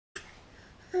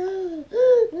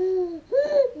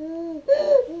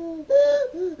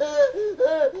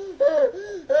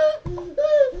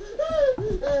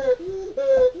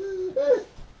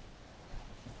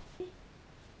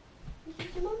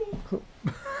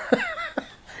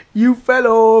You fell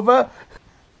over.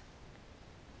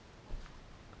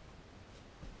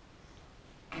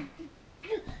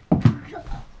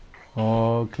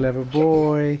 Oh, clever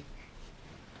boy.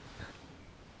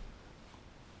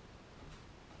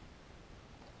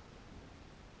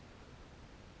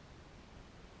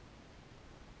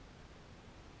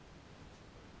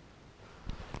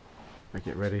 Make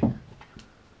it ready. What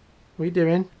are you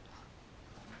doing?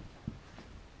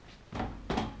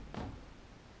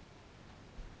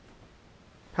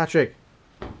 Patrick.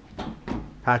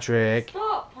 Patrick.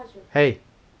 Stop, Patrick. Hey.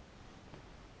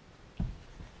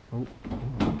 Oh.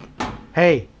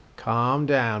 Hey, calm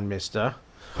down, mister.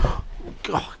 Oh,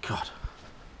 God.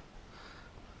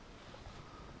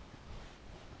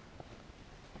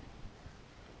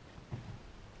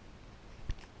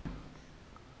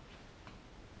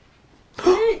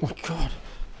 Oh, my God.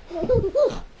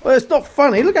 Well, it's not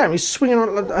funny. Look at him. He's swinging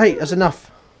on. Hey, that's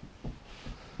enough.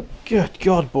 Good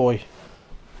God, boy.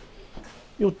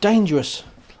 You're dangerous.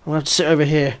 I'm going to have to sit over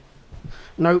here.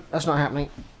 No, that's not happening.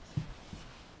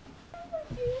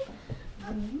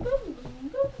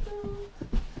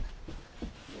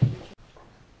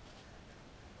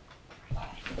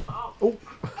 Oh.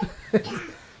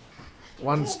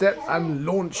 One step and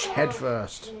launch head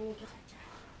first.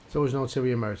 It's always an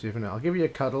ulterior motive, isn't it? I'll give you a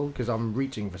cuddle because I'm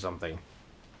reaching for something.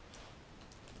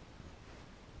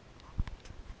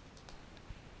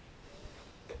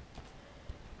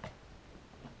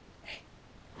 Hey,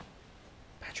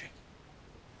 Patrick.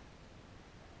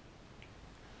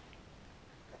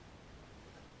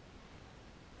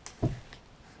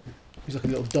 He's like a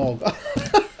little dog.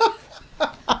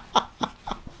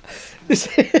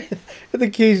 With the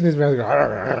keys in his mouth.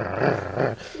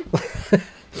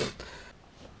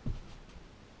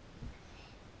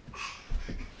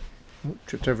 Oh,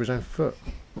 tripped over his own foot.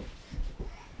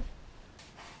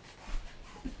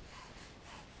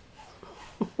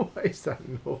 What is that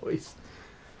noise?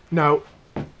 No.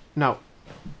 No.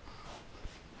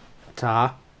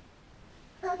 Ta.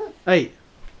 Hey.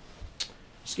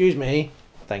 Excuse me.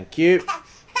 Thank you.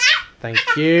 Thank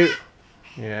you.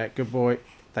 Yeah, good boy.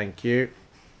 Thank you.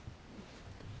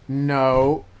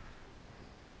 No.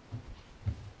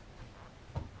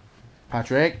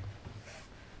 Patrick.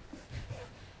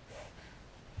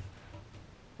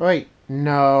 Wait.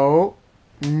 No.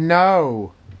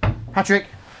 No. Patrick.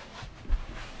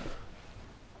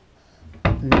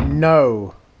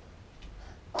 No.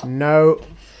 No.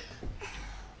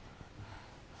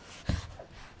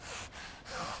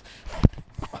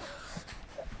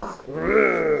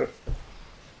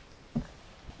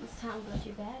 It's time to go to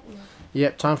bed now.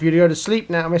 Yep, time for you to go to sleep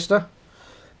now, mister.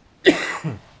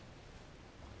 I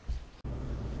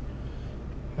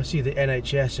see the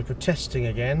NHS are protesting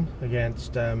again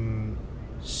against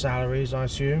salaries, I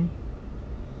assume.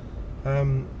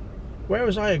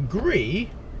 Whereas I agree,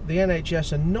 the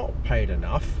NHS are not paid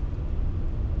enough.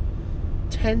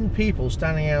 10 people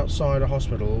standing outside a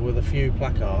hospital with a few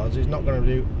placards is not going to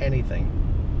do anything.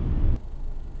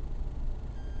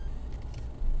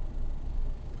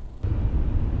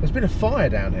 There's been a fire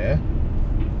down here.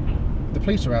 The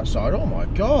police are outside. Oh my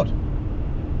God.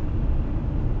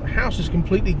 The house is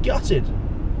completely gutted.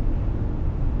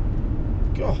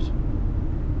 God.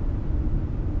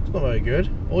 It's not very good.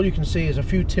 All you can see is a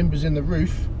few timbers in the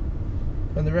roof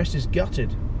and the rest is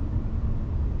gutted.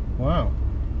 Wow.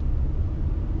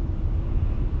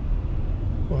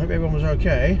 Well, I hope everyone was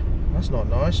okay. That's not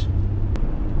nice.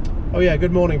 Oh yeah,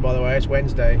 good morning by the way, it's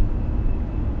Wednesday.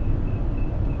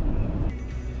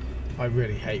 I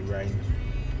really hate rain.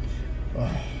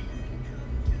 Oh.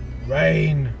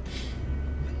 Rain!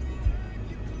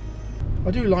 I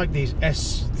do like these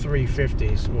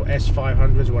S350s or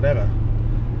S500s, whatever,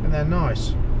 and they're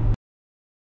nice.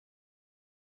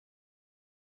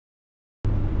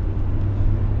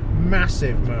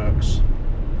 Massive Mercs.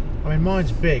 I mean,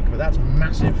 mine's big, but that's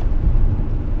massive.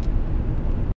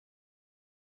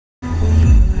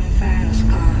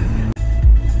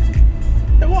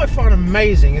 And what I find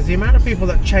amazing is the amount of people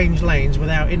that change lanes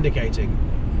without indicating,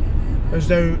 as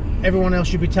though everyone else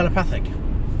should be telepathic.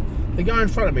 The guy in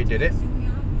front of me did it.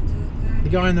 The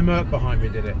guy in the Merc behind me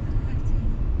did it.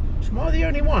 Am I the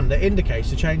only one that indicates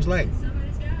to change lane?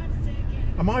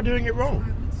 Am I doing it wrong?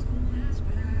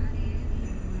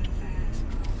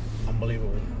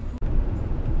 Unbelievable.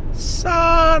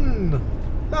 Sun!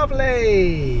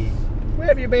 Lovely! Where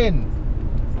have you been?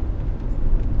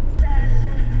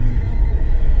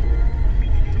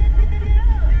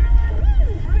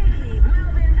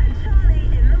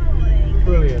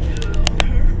 Brilliant.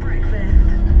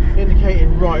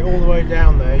 Indicating right all the way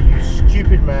down there, you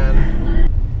stupid man.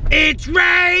 It's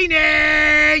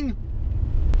raining!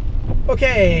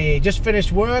 Okay, just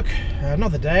finished work,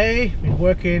 another day. Been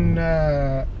working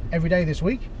every day this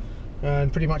week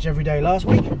and pretty much every day last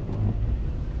week.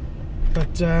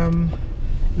 But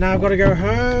now I've got to go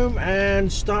home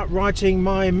and start writing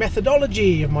my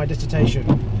methodology of my dissertation.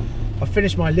 I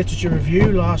finished my literature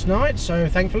review last night, so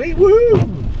thankfully,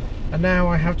 woohoo! And now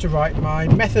I have to write my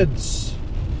methods.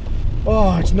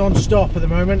 Oh, it's non-stop at the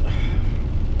moment.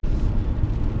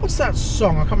 What's that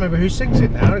song? I can't remember who sings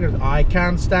it now. It goes, I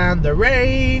can't stand the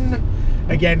rain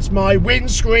against my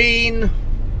windscreen.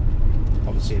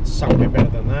 Obviously it's some bit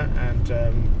better than that, and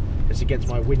it's against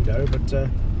my window, but I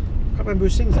can't remember who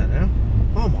sings that now.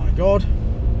 Oh my god.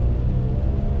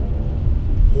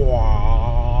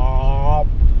 Wow.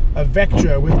 A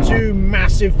Vectra with 2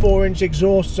 massive 4-inch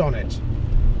exhausts on it.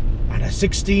 And a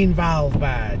 16 valve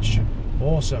badge.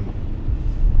 Awesome.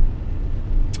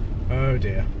 Oh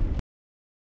dear.